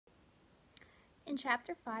In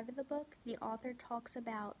chapter 5 of the book, the author talks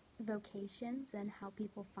about vocations and how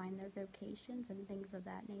people find their vocations and things of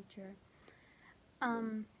that nature.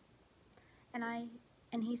 Um, and I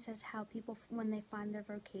and he says how people, when they find their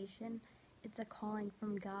vocation, it's a calling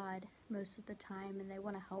from God most of the time, and they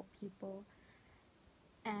want to help people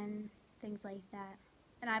and things like that.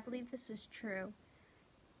 And I believe this is true.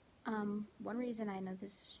 One reason I know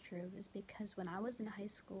this is true is because when I was in high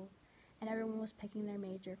school and everyone was picking their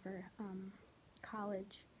major for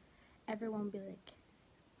college, everyone would be like,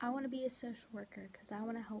 I want to be a social worker because I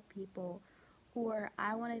want to help people, or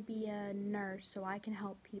I want to be a nurse so I can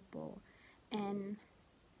help people. And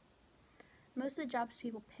most of the jobs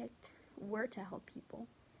people picked were to help people.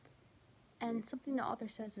 And something the author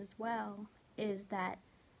says as well is that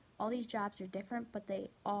all these jobs are different, but they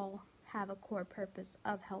all have a core purpose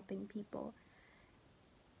of helping people.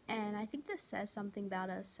 And I think this says something about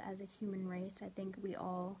us as a human race. I think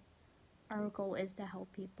our goal is to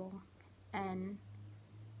help people. And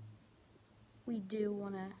we do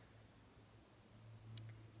want to,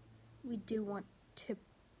 to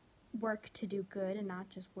work to do good and not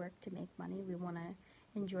just work to make money. We want to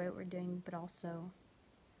enjoy what we're doing, but also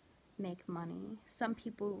make money. Some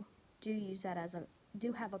people do use that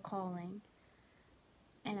do have a calling,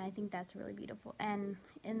 and I think that's really beautiful. And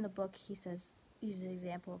in the book, he uses an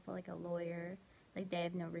example of like a lawyer, like they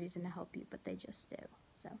have no reason to help you, but they just do.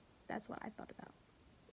 So that's what I thought about.